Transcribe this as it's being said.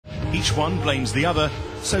Each one blames the other,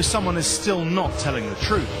 so someone is still not telling the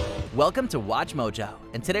truth. Welcome to Watch Mojo,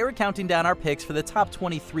 and today we're counting down our picks for the top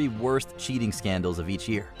 23 worst cheating scandals of each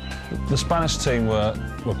year. The Spanish team were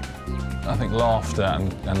I think, laughed at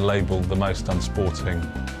and labelled the most unsporting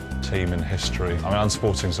team in history. I mean,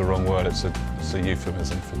 unsporting is the wrong word, it's a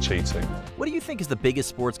euphemism for cheating. What do you think is the biggest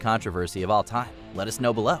sports controversy of all time? Let us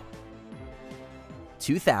know below.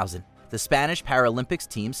 2000, the Spanish Paralympics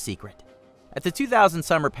team's secret. At the 2000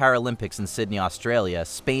 Summer Paralympics in Sydney, Australia,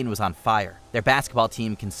 Spain was on fire. Their basketball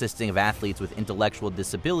team, consisting of athletes with intellectual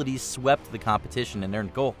disabilities, swept the competition and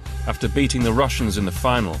earned gold. After beating the Russians in the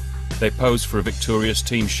final, they posed for a victorious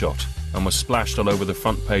team shot and were splashed all over the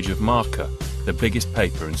front page of Marca, the biggest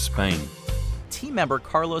paper in Spain. Team member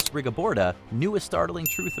Carlos Rigoberta knew a startling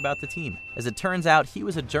truth about the team. As it turns out, he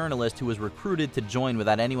was a journalist who was recruited to join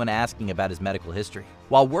without anyone asking about his medical history.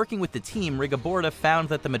 While working with the team, Rigoberta found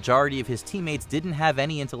that the majority of his teammates didn't have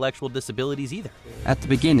any intellectual disabilities either. At the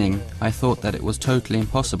beginning, I thought that it was totally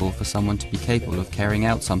impossible for someone to be capable of carrying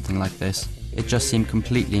out something like this. It just seemed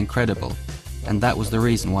completely incredible. And that was the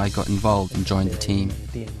reason why I got involved and joined the team.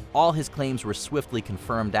 All his claims were swiftly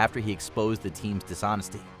confirmed after he exposed the team's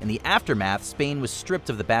dishonesty. In the aftermath, Spain was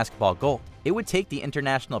stripped of the basketball gold. It would take the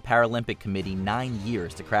International Paralympic Committee 9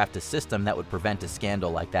 years to craft a system that would prevent a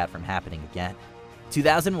scandal like that from happening again.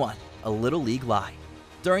 2001, a Little League lie.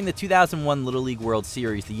 During the 2001 Little League World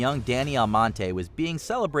Series, the young Danny Almonte was being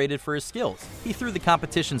celebrated for his skills. He threw the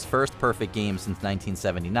competition's first perfect game since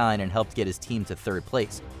 1979 and helped get his team to third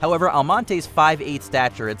place. However, Almonte's 5'8"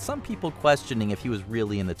 stature had some people questioning if he was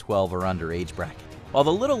really in the 12 or under age bracket. While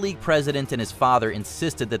the Little League president and his father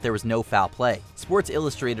insisted that there was no foul play, Sports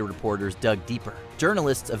Illustrated reporters dug deeper.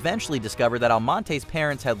 Journalists eventually discovered that Almonte's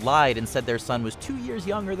parents had lied and said their son was 2 years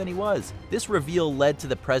younger than he was. This reveal led to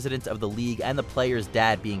the president of the league and the player's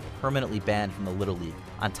dad being permanently banned from the Little League.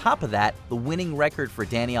 On top of that, the winning record for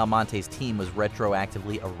Danny Almonte's team was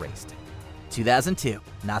retroactively erased. 2002,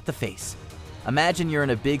 not the face. Imagine you're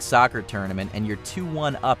in a big soccer tournament and you're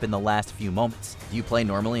 2-1 up in the last few moments. Do you play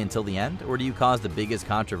normally until the end, or do you cause the biggest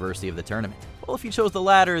controversy of the tournament? Well, if you chose the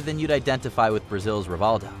latter, then you'd identify with Brazil's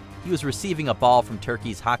Rivaldo. He was receiving a ball from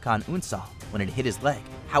Turkey's Hakan Ünsal when it hit his leg.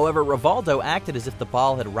 However, Rivaldo acted as if the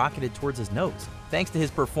ball had rocketed towards his nose. Thanks to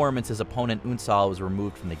his performance, his opponent Ünsal was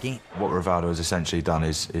removed from the game. What Rivaldo has essentially done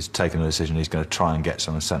is taken a decision he's going to try and get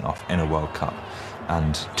someone sent off in a World Cup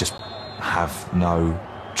and just have no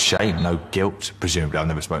shame, no guilt. Presumably, I've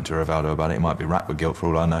never spoken to Rivaldo about it. He might be racked with guilt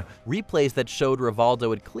for all I know. Replays that showed Rivaldo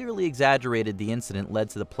had clearly exaggerated the incident led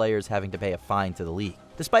to the players having to pay a fine to the league.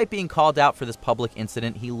 Despite being called out for this public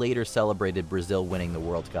incident, he later celebrated Brazil winning the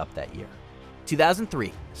World Cup that year.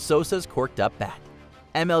 2003, Sosa's corked up bat.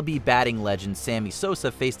 MLB batting legend Sammy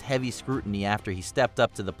Sosa faced heavy scrutiny after he stepped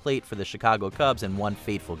up to the plate for the Chicago Cubs in one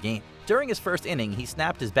fateful game. During his first inning, he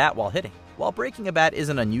snapped his bat while hitting. While breaking a bat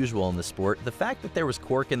isn't unusual in the sport, the fact that there was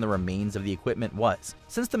cork in the remains of the equipment was.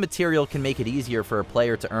 Since the material can make it easier for a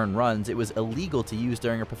player to earn runs, it was illegal to use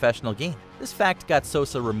during a professional game. This fact got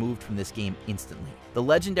Sosa removed from this game instantly. The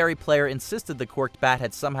legendary player insisted the corked bat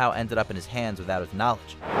had somehow ended up in his hands without his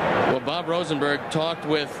knowledge. Well, Bob Rosenberg talked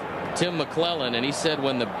with Tim McClellan, and he said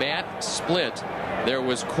when the bat split, there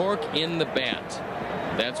was cork in the bat.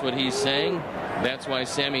 That's what he's saying. That's why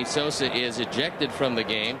Sammy Sosa is ejected from the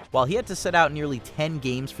game. While he had to sit out nearly 10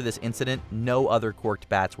 games for this incident, no other corked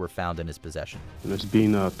bats were found in his possession. It's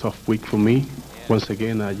been a tough week for me. Once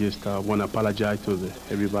again, I just want to apologize to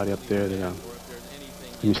everybody up there that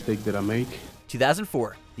the mistake that I make.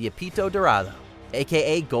 2004, the Apito Dourado,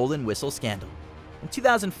 aka Golden Whistle Scandal. In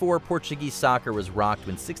 2004, Portuguese soccer was rocked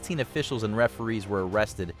when 16 officials and referees were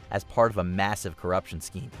arrested as part of a massive corruption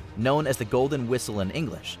scheme. Known as the Golden Whistle in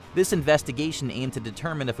English, this investigation aimed to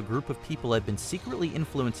determine if a group of people had been secretly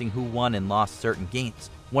influencing who won and lost certain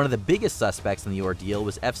games. One of the biggest suspects in the ordeal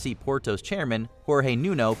was FC Porto's chairman, Jorge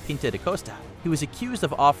Nuno Pinto da Costa. He was accused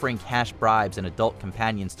of offering cash bribes and adult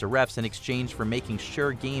companions to refs in exchange for making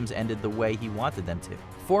sure games ended the way he wanted them to.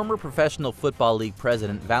 Former Professional Football League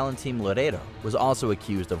president Valentim Loureiro was also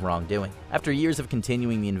accused of wrongdoing. After years of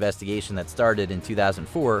continuing the investigation that started in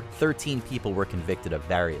 2004, 13 people were convicted of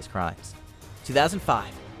various crimes. 2005,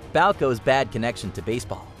 BALCO's bad connection to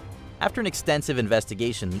baseball. After an extensive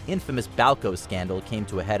investigation, the infamous BALCO scandal came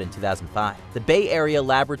to a head in 2005. The Bay Area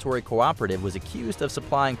Laboratory Cooperative was accused of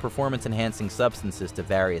supplying performance-enhancing substances to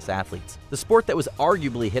various athletes. The sport that was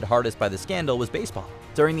arguably hit hardest by the scandal was baseball.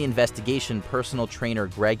 During the investigation, personal trainer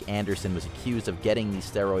Greg Anderson was accused of getting these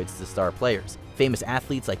steroids to star players. Famous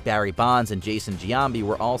athletes like Barry Bonds and Jason Giambi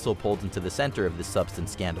were also pulled into the center of this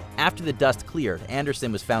substance scandal. After the dust cleared,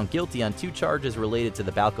 Anderson was found guilty on 2 charges related to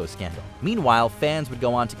the BALCO scandal. Meanwhile, fans would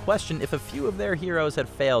go on to question if a few of their heroes had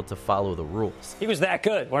failed to follow the rules. He was that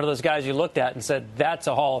good, one of those guys you looked at and said, that's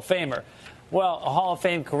a Hall of Famer. Well, a Hall of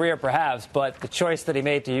Fame career perhaps, but the choice that he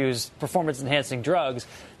made to use performance-enhancing drugs,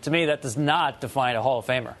 to me, that does not define a Hall of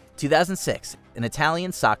Famer. 2006, an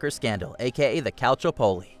Italian soccer scandal, aka the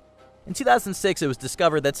Calciopoli. In 2006, it was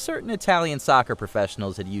discovered that certain Italian soccer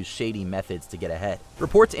professionals had used shady methods to get ahead.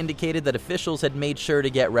 Reports indicated that officials had made sure to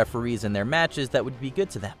get referees in their matches that would be good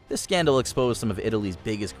to them. This scandal exposed some of Italy's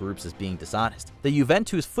biggest groups as being dishonest. The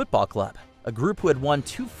Juventus Football Club, a group who had won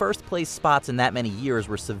 2 first-place spots in that many years,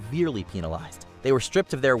 were severely penalized. They were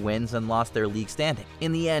stripped of their wins and lost their league standing.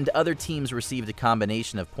 In the end, other teams received a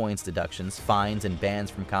combination of points deductions, fines, and bans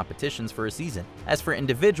from competitions for a season. As for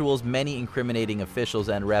individuals, many incriminating officials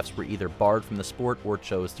and refs were either barred from the sport or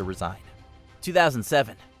chose to resign.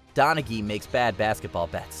 2007, Donaghy makes bad basketball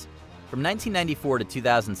bets. From 1994 to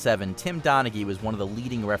 2007, Tim Donaghy was one of the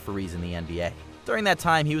leading referees in the NBA. During that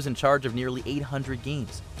time, he was in charge of nearly 800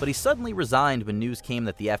 games, but he suddenly resigned when news came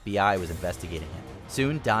that the FBI was investigating him.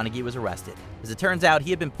 Soon, Donaghy was arrested. As it turns out,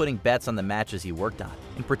 he had been putting bets on the matches he worked on.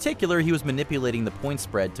 In particular, he was manipulating the point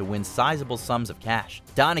spread to win sizable sums of cash.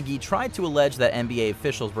 Donaghy tried to allege that NBA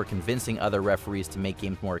officials were convincing other referees to make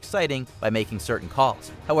games more exciting by making certain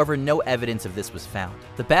calls. However, no evidence of this was found.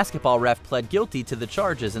 The basketball ref pled guilty to the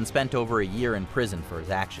charges and spent over a year in prison for his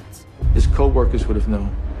actions. His co-workers would have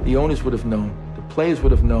known. The owners would have known. The players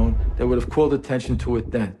would have known. They would have called attention to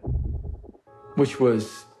it then, which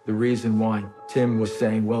was the reason why Tim was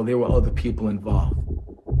saying, well, there were other people involved.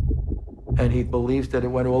 And he believes that it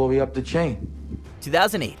went all the way up the chain.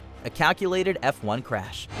 2008, a calculated F1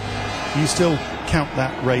 crash. Do you still count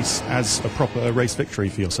that race as a proper race victory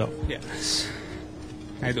for yourself? Yes,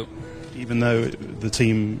 I do. Even though the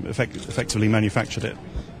team effectively manufactured it?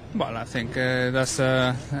 Well, I think that's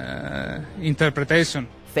interpretation.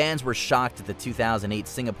 Fans were shocked at the 2008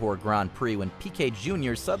 Singapore Grand Prix when Piquet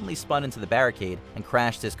Jr. suddenly spun into the barricade and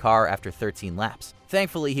crashed his car after 13 laps.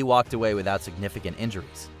 Thankfully, he walked away without significant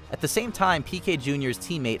injuries. At the same time, Piquet Jr.'s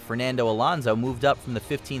teammate Fernando Alonso moved up from the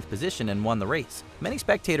 15th position and won the race. Many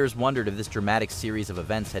spectators wondered if this dramatic series of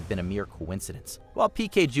events had been a mere coincidence. While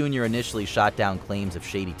Piquet Jr. initially shot down claims of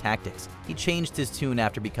shady tactics, he changed his tune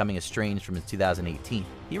after becoming estranged from his 2018.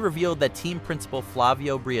 He revealed that team principal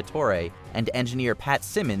Flavio Briatore and engineer Pat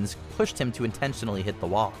Simmons pushed him to intentionally hit the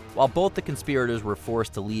wall. While both the conspirators were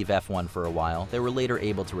forced to leave F1 for a while, they were later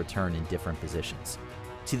able to return in different positions.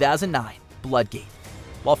 2009, Bloodgate.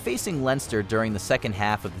 While facing Leinster during the second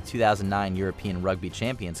half of the 2009 European Rugby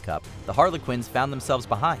Champions Cup, the Harlequins found themselves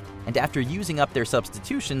behind. And after using up their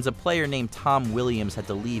substitutions, a player named Tom Williams had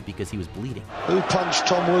to leave because he was bleeding. Who punched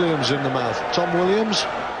Tom Williams in the mouth? Tom Williams?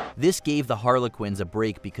 This gave the Harlequins a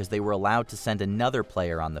break because they were allowed to send another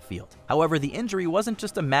player on the field. However, the injury wasn't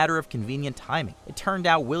just a matter of convenient timing. It turned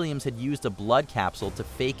out Williams had used a blood capsule to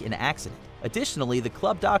fake an accident. Additionally, the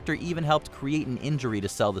club doctor even helped create an injury to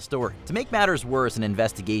sell the story. To make matters worse, an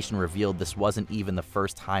investigation revealed this wasn't even the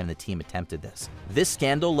first time the team attempted this. This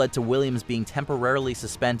scandal led to Williams being temporarily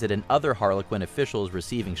suspended and other Harlequin officials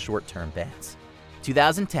receiving short-term bans.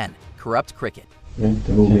 2010, corrupt cricket. Yeah,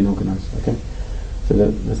 they've all been organised, okay? So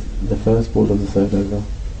the first ball of the third over.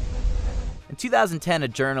 In 2010, a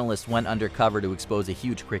journalist went undercover to expose a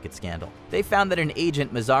huge cricket scandal. They found that an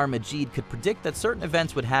agent, Mazhar Majid, could predict that certain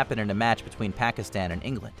events would happen in a match between Pakistan and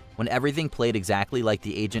England. When everything played exactly like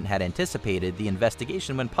the agent had anticipated, the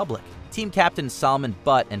investigation went public. Team captain Salman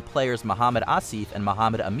Butt and players Mohammad Asif and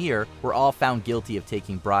Mohammad Amir were all found guilty of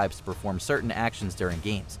taking bribes to perform certain actions during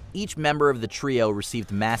games. Each member of the trio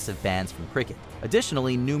received massive bans from cricket.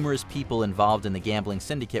 Additionally, numerous people involved in the gambling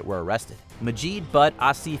syndicate were arrested. Majid, Butt,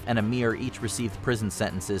 Asif, and Amir each received prison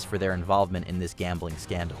sentences for their involvement in this gambling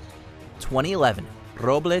scandal. 2011,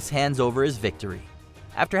 Robles hands over his victory.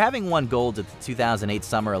 After having won gold at the 2008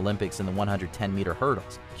 Summer Olympics in the 110-meter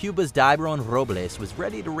hurdles, Cuba's Dairon Robles was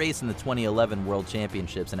ready to race in the 2011 World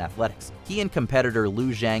Championships in athletics. He and competitor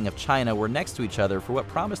Lu Zhang of China were next to each other for what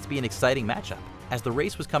promised to be an exciting matchup. As the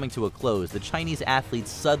race was coming to a close, the Chinese athlete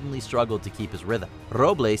suddenly struggled to keep his rhythm.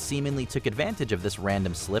 Robles seemingly took advantage of this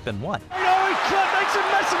random slip and won. Makes a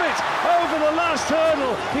mess of it over the last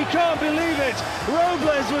hurdle. He can't believe it.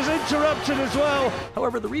 Robles was interrupted as well.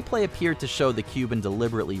 However, the replay appeared to show the Cuban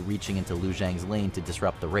deliberately reaching into Lu Zhang's lane to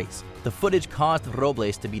disrupt the race. The footage caused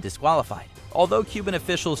Robles to be disqualified. Although Cuban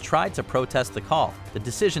officials tried to protest the call, the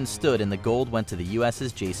decision stood and the gold went to the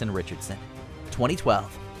US's Jason Richardson.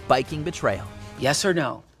 2012, biking betrayal. Yes or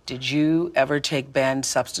no? Did you ever take banned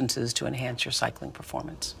substances to enhance your cycling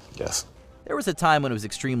performance? Yes. There was a time when it was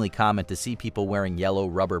extremely common to see people wearing yellow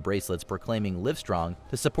rubber bracelets proclaiming Livestrong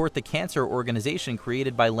to support the cancer organization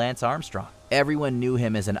created by Lance Armstrong. Everyone knew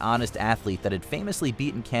him as an honest athlete that had famously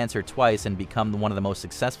beaten cancer twice and become one of the most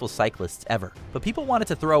successful cyclists ever. But people wanted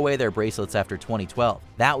to throw away their bracelets after 2012.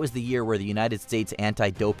 That was the year where the United States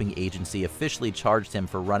Anti-Doping Agency officially charged him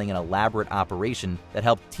for running an elaborate operation that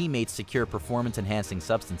helped teammates secure performance-enhancing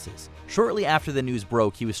substances. Shortly after the news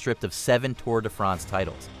broke, he was stripped of 7 Tour de France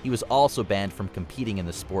titles. He was also banned from competing in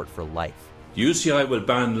the sport for life. The UCI will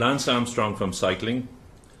ban Lance Armstrong from cycling,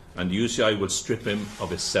 and the UCI will strip him of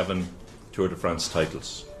his 7 Tour de France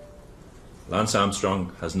titles. Lance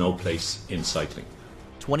Armstrong has no place in cycling.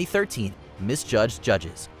 2013, misjudged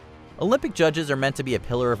judges. Olympic judges are meant to be a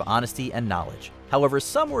pillar of honesty and knowledge. However,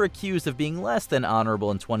 some were accused of being less than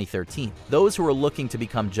honorable in 2013. Those who are looking to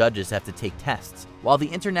become judges have to take tests. While the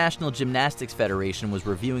International Gymnastics Federation was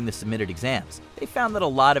reviewing the submitted exams, they found that a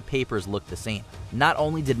lot of papers looked the same. Not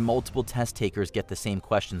only did multiple test takers get the same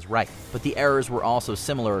questions right, but the errors were also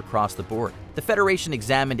similar across the board. The Federation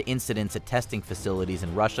examined incidents at testing facilities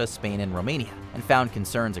in Russia, Spain, and Romania, and found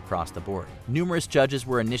concerns across the board. Numerous judges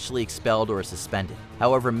were initially expelled or suspended.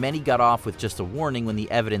 However, many got off with just a warning when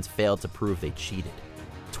the evidence failed to prove they cheated.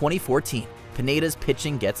 2014, Pineda's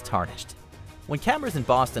pitching gets tarnished. When cameras in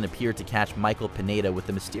Boston appeared to catch Michael Pineda with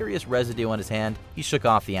the mysterious residue on his hand, he shook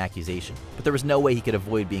off the accusation. But there was no way he could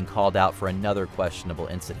avoid being called out for another questionable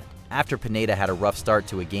incident. After Pineda had a rough start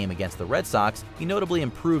to a game against the Red Sox, he notably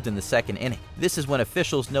improved in the second inning. This is when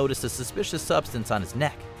officials noticed a suspicious substance on his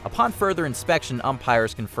neck. Upon further inspection,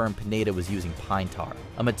 umpires confirmed Pineda was using pine tar,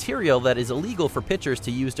 a material that is illegal for pitchers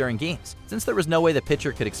to use during games. Since there was no way the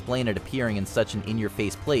pitcher could explain it appearing in such an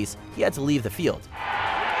in-your-face place, he had to leave the field.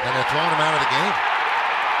 And they're throwing him out of the game.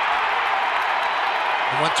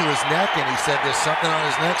 He went to his neck and he said there's something on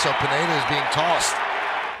his neck, so Pineda is being tossed.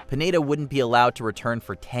 Pineda wouldn't be allowed to return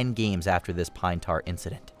for 10 games after this pine tar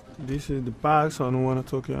incident. This is the past, so I don't want to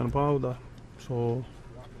talk about that. So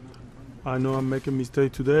I know I'm making a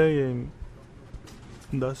mistake today, and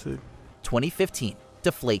that's it. 2015,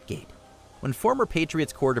 Deflategate. When former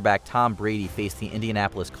Patriots quarterback Tom Brady faced the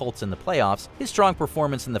Indianapolis Colts in the playoffs, his strong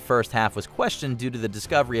performance in the first half was questioned due to the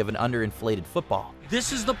discovery of an underinflated football.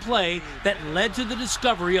 This is the play that led to the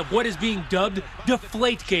discovery of what is being dubbed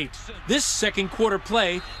Deflategate. This second quarter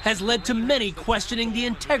play has led to many questioning the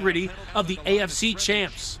integrity of the AFC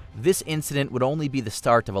champs. This incident would only be the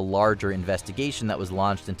start of a larger investigation that was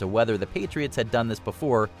launched into whether the Patriots had done this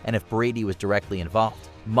before and if Brady was directly involved.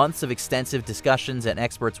 Months of extensive discussions and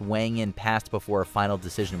experts weighing in passed before a final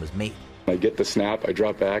decision was made. I get the snap, I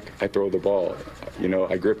drop back, I throw the ball.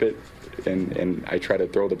 I grip it and I try to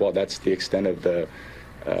throw the ball. That's the extent of the,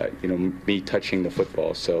 me touching the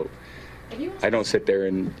football. So I don't sit there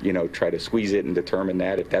and, try to squeeze it and determine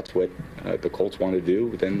that. If that's what the Colts want to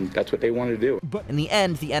do, then that's what they want to do. But in the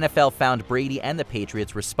end, the NFL found Brady and the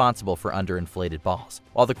Patriots responsible for underinflated balls.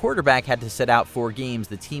 While the quarterback had to sit out 4 games,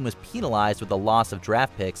 the team was penalized with a loss of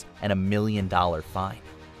draft picks and $1 million fine.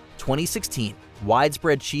 2016,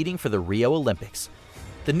 widespread cheating for the Rio Olympics.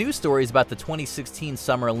 The news stories about the 2016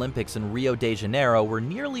 Summer Olympics in Rio de Janeiro were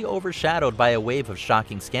nearly overshadowed by a wave of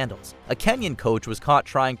shocking scandals. A Kenyan coach was caught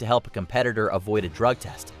trying to help a competitor avoid a drug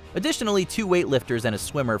test. Additionally, 2 weightlifters and a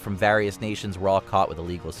swimmer from various nations were all caught with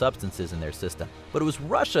illegal substances in their system. But it was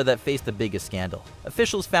Russia that faced the biggest scandal.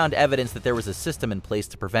 Officials found evidence that there was a system in place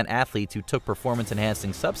to prevent athletes who took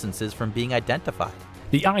performance-enhancing substances from being identified.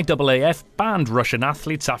 The IAAF banned Russian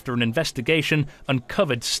athletes after an investigation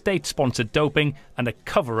uncovered state-sponsored doping and a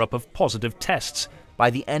cover-up of positive tests. By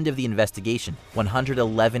the end of the investigation,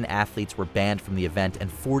 111 athletes were banned from the event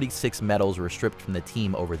and 46 medals were stripped from the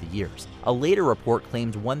team over the years. A later report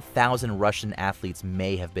claimed 1,000 Russian athletes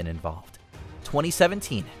may have been involved.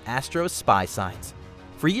 2017, Astros Spy Signs.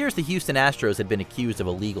 For years, the Houston Astros had been accused of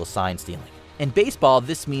illegal sign stealing. In baseball,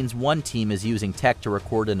 this means one team is using tech to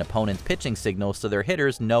record an opponent's pitching signal so their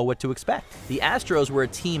hitters know what to expect. The Astros were a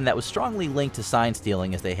team that was strongly linked to sign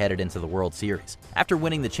stealing as they headed into the World Series. After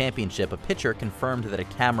winning the championship, a pitcher confirmed that a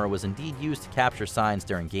camera was indeed used to capture signs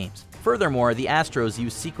during games. Furthermore, the Astros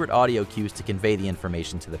used secret audio cues to convey the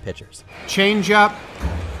information to the pitchers. Change up.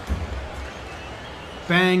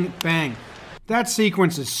 Bang, bang. That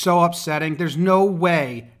sequence is so upsetting. There's no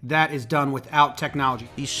way that is done without technology.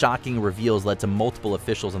 These shocking reveals led to multiple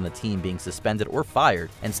officials on the team being suspended or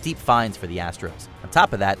fired and steep fines for the Astros. On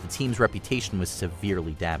top of that, the team's reputation was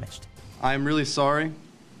severely damaged. I am really sorry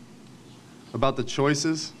about the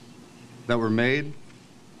choices that were made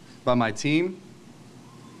by my team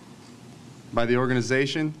by the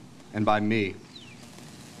organization, and by me.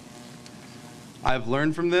 I have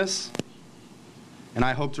learned from this, and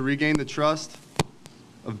I hope to regain the trust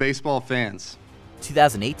of baseball fans.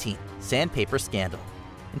 2018, sandpaper scandal.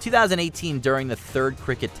 In 2018, during the third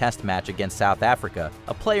cricket test match against South Africa,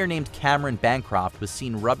 a player named Cameron Bancroft was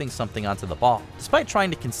seen rubbing something onto the ball. Despite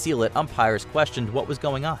trying to conceal it, umpires questioned what was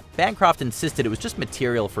going on. Bancroft insisted it was just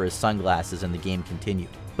material for his sunglasses and the game continued.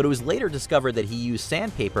 But it was later discovered that he used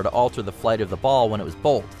sandpaper to alter the flight of the ball when it was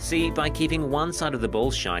bowled. See, by keeping one side of the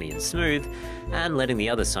ball shiny and smooth, and letting the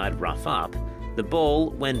other side rough up, the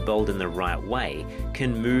ball, when bowled in the right way,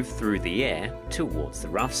 can move through the air towards the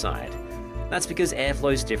rough side. That's because air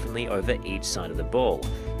flows differently over each side of the ball,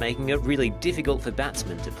 making it really difficult for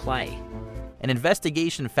batsmen to play. An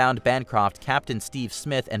investigation found Bancroft, Captain Steve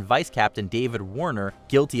Smith, and Vice Captain David Warner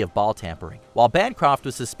guilty of ball tampering. While Bancroft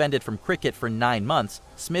was suspended from cricket for 9 months,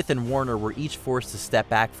 Smith and Warner were each forced to step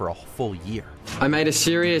back for a full year. I made a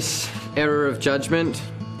serious error of judgment,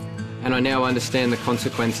 and I now understand the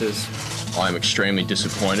consequences. I am extremely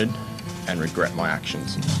disappointed and regret my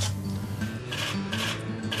actions.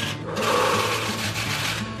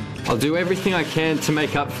 I'll do everything I can to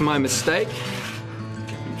make up for my mistake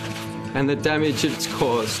and the damage it's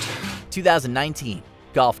caused. 2019,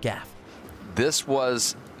 golf gaffe. This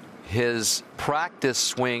was his practice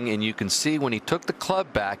swing, and you can see when he took the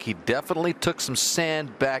club back, he definitely took some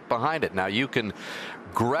sand back behind it. Now you can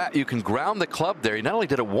ground the club there. He not only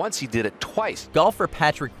did it once, he did it twice. Golfer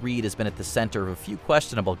Patrick Reed has been at the center of a few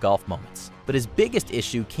questionable golf moments, but his biggest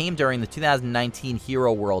issue came during the 2019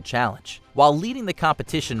 Hero World Challenge. While leading the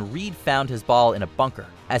competition, Reed found his ball in a bunker.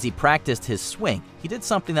 As he practiced his swing, he did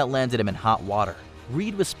something that landed him in hot water.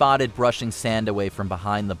 Reed was spotted brushing sand away from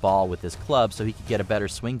behind the ball with his club so he could get a better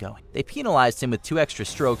swing going. They penalized him with 2 extra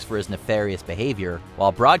strokes for his nefarious behavior,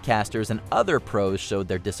 while broadcasters and other pros showed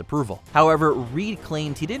their disapproval. However, Reed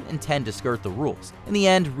claimed he didn't intend to skirt the rules. In the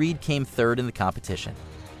end, Reed came third in the competition.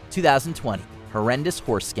 2020, horrendous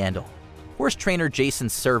horse scandal. Horse trainer Jason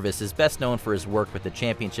Service is best known for his work with the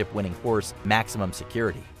championship-winning horse Maximum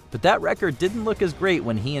Security. But that record didn't look as great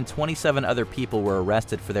when he and 27 other people were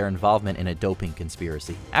arrested for their involvement in a doping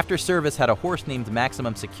conspiracy. After Service had a horse named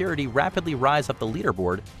Maximum Security rapidly rise up the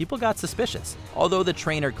leaderboard, people got suspicious. Although the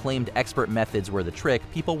trainer claimed expert methods were the trick,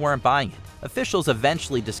 people weren't buying it. Officials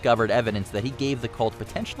eventually discovered evidence that he gave the cult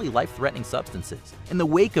potentially life-threatening substances. In the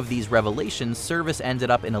wake of these revelations, Service ended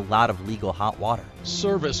up in a lot of legal hot water.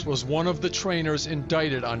 Service was one of the trainers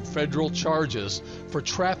indicted on federal charges for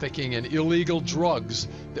trafficking in illegal drugs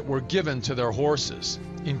that were given to their horses,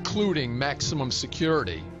 including Maximum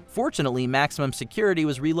Security. Fortunately, Maximum Security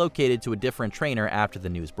was relocated to a different trainer after the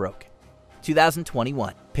news broke.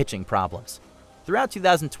 2021, pitching problems. Throughout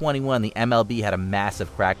 2021, the MLB had a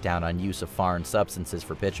massive crackdown on use of foreign substances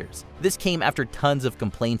for pitchers. This came after tons of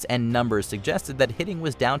complaints and numbers suggested that hitting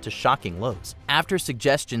was down to shocking lows. After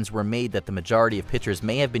suggestions were made that the majority of pitchers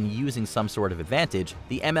may have been using some sort of advantage,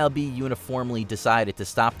 the MLB uniformly decided to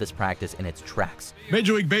stop this practice in its tracks.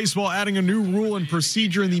 Major League Baseball adding a new rule and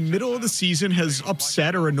procedure in the middle of the season has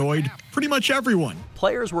upset or annoyed pretty much everyone.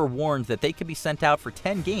 Players were warned that they could be sent out for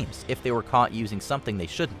 10 games if they were caught using something they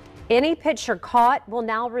shouldn't. Any pitcher caught will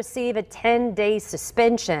now receive a 10-day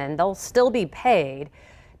suspension. They'll still be paid.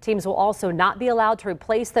 Teams will also not be allowed to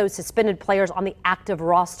replace those suspended players on the active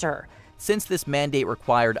roster. Since this mandate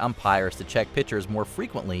required umpires to check pitchers more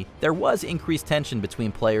frequently, there was increased tension between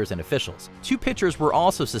players and officials. 2 pitchers were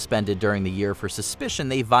also suspended during the year for suspicion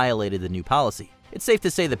they violated the new policy. It's safe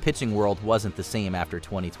to say the pitching world wasn't the same after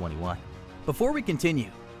 2021. Before we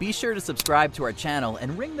continue, be sure to subscribe to our channel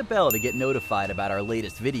and ring the bell to get notified about our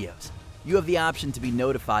latest videos. You have the option to be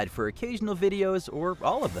notified for occasional videos or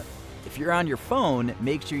all of them. If you're on your phone,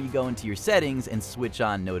 make sure you go into your settings and switch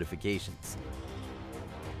on notifications.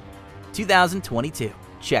 2022,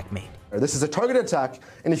 checkmate. This is a targeted attack,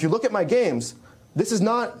 and if you look at my games, this is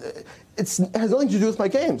not, it has nothing to do with my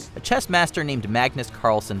games. A chess master named Magnus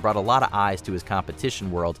Carlsen brought a lot of eyes to his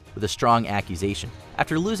competition world with a strong accusation.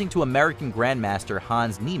 After losing to American Grandmaster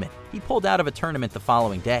Hans Niemann, he pulled out of a tournament the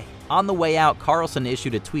following day. On the way out, Carlsen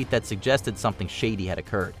issued a tweet that suggested something shady had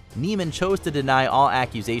occurred. Niemann chose to deny all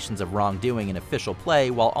accusations of wrongdoing in official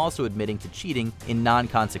play while also admitting to cheating in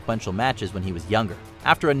non-consequential matches when he was younger.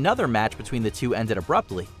 After another match between the two ended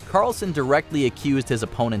abruptly, Carlsen directly accused his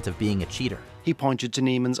opponent of being a cheater. He pointed to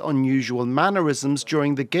Niemann's unusual mannerisms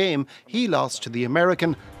during the game he lost to the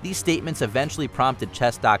American. These statements eventually prompted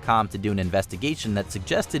Chess.com to do an investigation that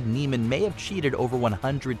suggested Niemann may have cheated over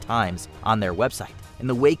 100 times on their website. In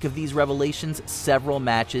the wake of these revelations, several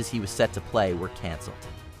matches he was set to play were canceled.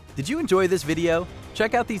 Did you enjoy this video?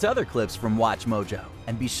 Check out these other clips from WatchMojo,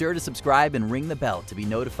 and be sure to subscribe and ring the bell to be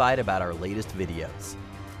notified about our latest videos.